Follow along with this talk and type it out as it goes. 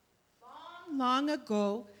long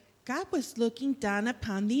ago, God was looking down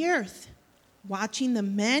upon the earth, watching the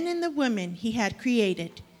men and the women he had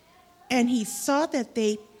created, and he saw that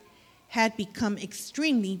they had become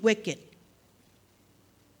extremely wicked.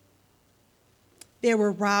 There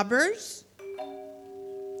were robbers,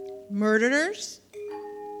 murderers,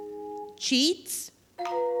 cheats,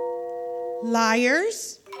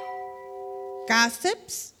 liars,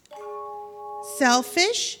 gossips,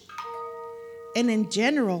 selfish, and in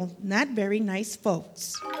general, not very nice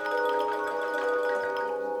folks.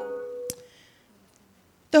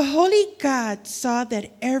 The holy God saw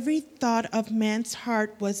that every thought of man's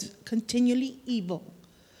heart was continually evil.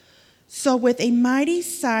 So with a mighty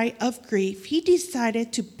sigh of grief, he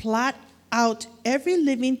decided to blot out every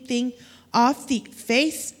living thing off the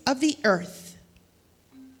face of the earth.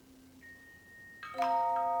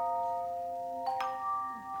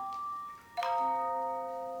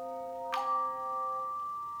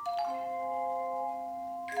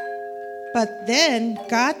 But then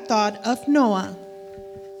God thought of Noah.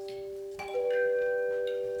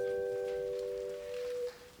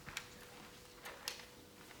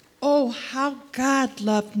 Oh, how God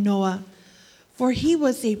loved Noah, for he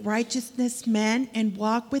was a righteous man and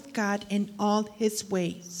walked with God in all his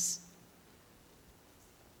ways.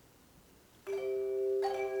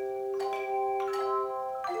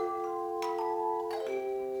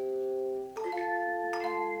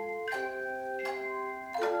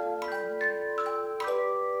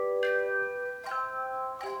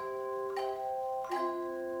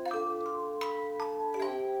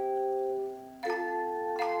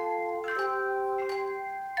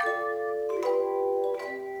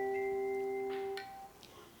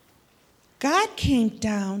 God came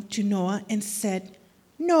down to Noah and said,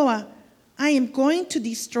 Noah, I am going to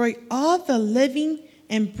destroy all the living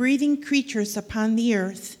and breathing creatures upon the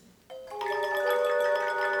earth.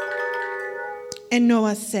 And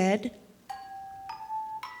Noah said,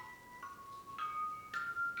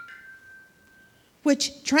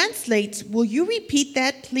 which translates, will you repeat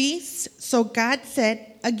that, please? So God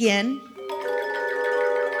said again,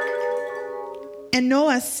 and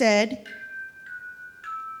Noah said,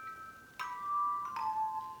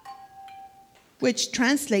 which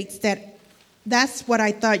translates that's what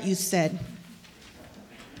I thought you said.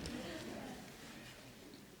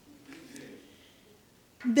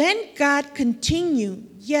 Then God continued,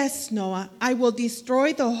 yes, Noah, I will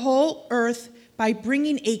destroy the whole earth by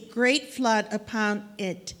bringing a great flood upon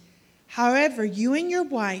it. However, you and your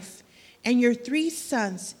wife and your 3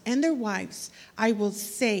 sons and their wives I will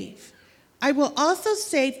save. I will also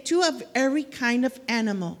save 2 of every kind of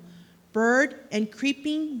animal, bird and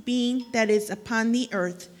creeping being that is upon the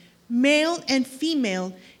earth, male and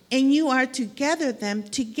female, and you are to gather them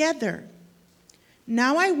together.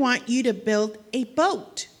 Now I want you to build a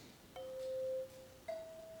boat.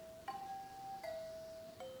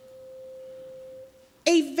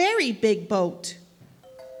 A very big boat.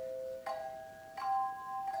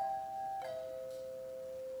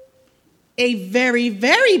 A very,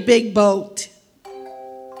 very big boat.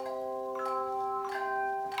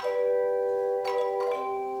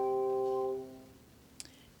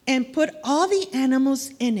 And put all the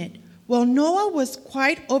animals in it. Well, Noah was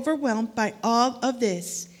quite overwhelmed by all of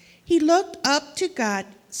this. He looked up to God,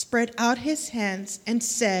 spread out his hands, and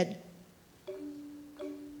said,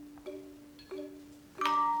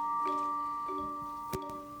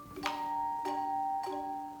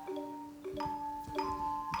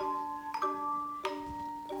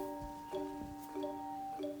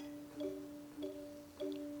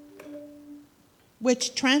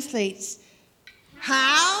 which translates,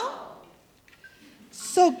 how?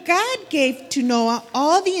 So God gave to Noah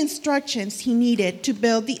all the instructions he needed to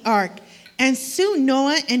build the ark, and soon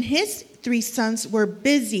Noah and his 3 sons were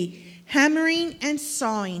busy hammering and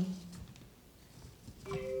sawing.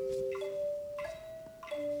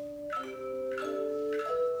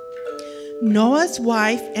 Noah's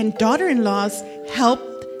wife and daughter-in-laws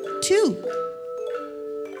helped too.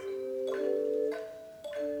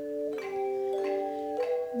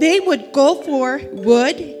 They would go for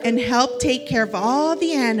wood and help take care of all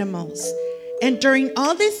the animals. And during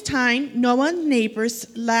all this time, Noah's neighbors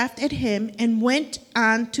laughed at him and went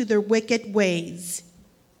on to their wicked ways.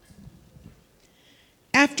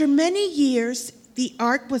 After many years, the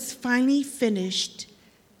ark was finally finished.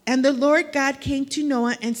 And the Lord God came to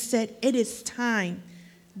Noah and said, it is time.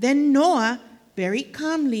 Then Noah, very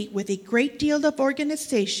calmly, with a great deal of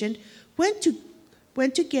organization, went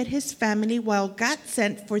to get his family while God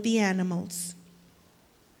sent for the animals.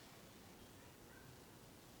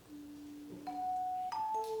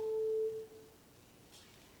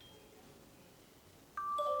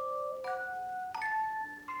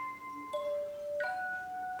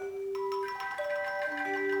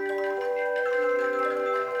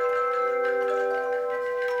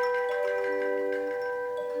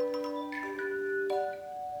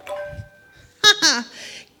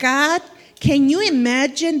 God, can you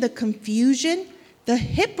imagine the confusion? The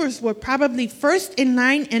hippos were probably first in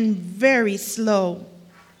line and very slow.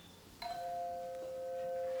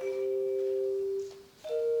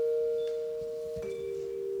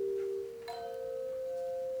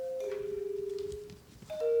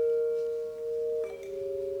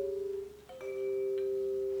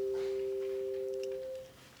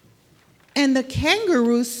 And the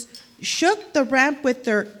kangaroos shook the ramp with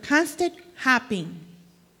their constant hopping.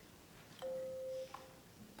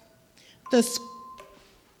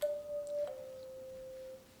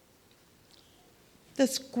 The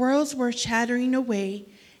squirrels were chattering away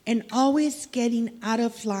and always getting out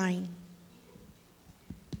of line.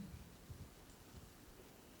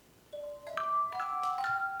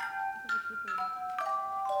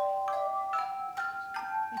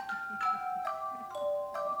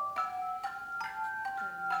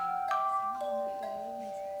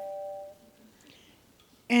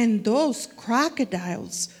 And those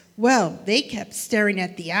crocodiles, well, they kept staring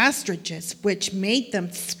at the ostriches, which made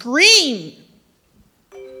them scream.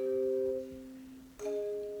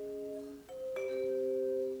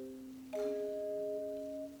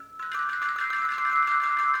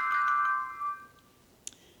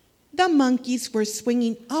 The monkeys were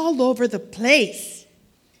swinging all over the place.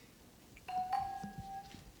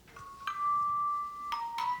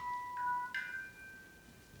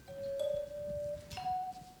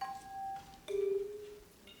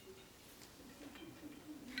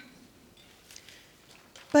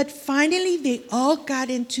 But finally, they all got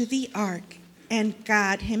into the ark, and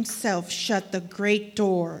God himself shut the great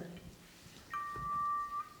door.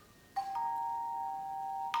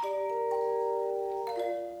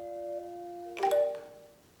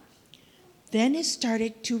 Then it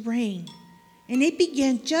started to rain, and it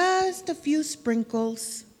began just a few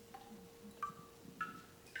sprinkles.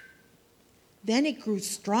 Then it grew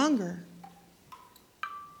stronger.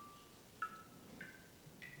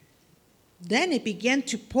 Then it began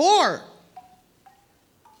to pour.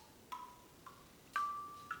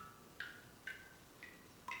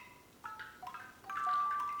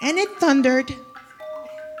 And it thundered,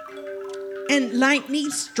 and lightning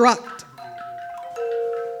struck.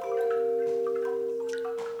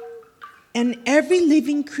 And every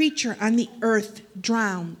living creature on the earth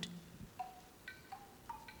drowned.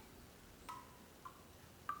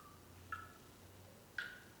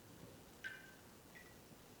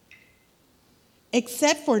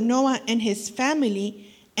 Except for Noah and his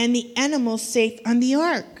family and the animals safe on the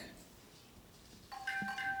ark.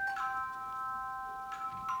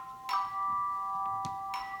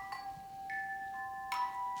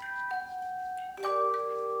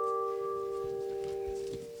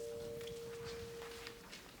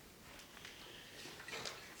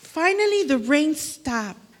 Finally, the rain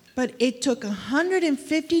stopped, but it took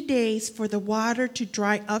 150 days for the water to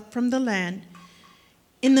dry up from the land.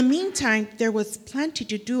 In the meantime, there was plenty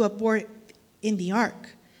to do aboard in the ark.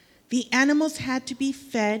 The animals had to be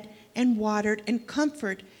fed and watered and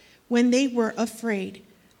comforted when they were afraid.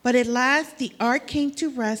 But at last the ark came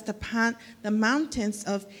to rest upon the mountains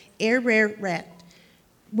of Ararat.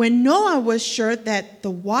 When Noah was sure that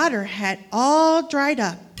the water had all dried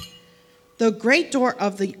up, the great door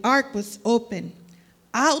of the ark was open.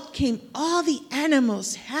 Out came all the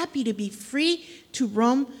animals, happy to be free to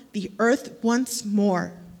roam the earth once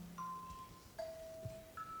more.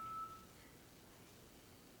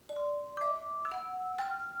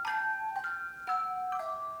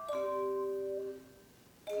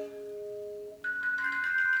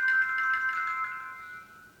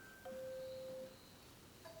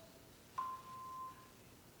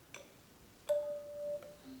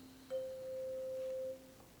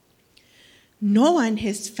 Noah and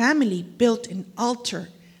his family built an altar,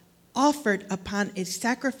 offered upon a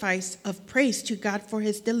sacrifice of praise to God for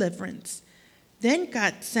his deliverance. Then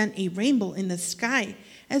God sent a rainbow in the sky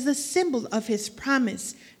as a symbol of his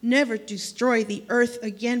promise never to destroy the earth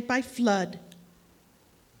again by flood.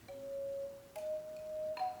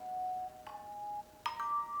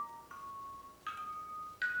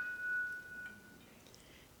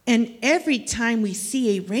 And every time we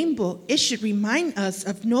see a rainbow, it should remind us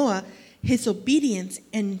of Noah, his obedience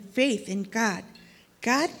and faith in God.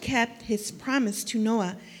 God kept his promise to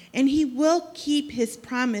Noah, and he will keep his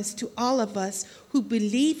promise to all of us who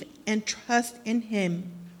believe and trust in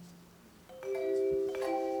him.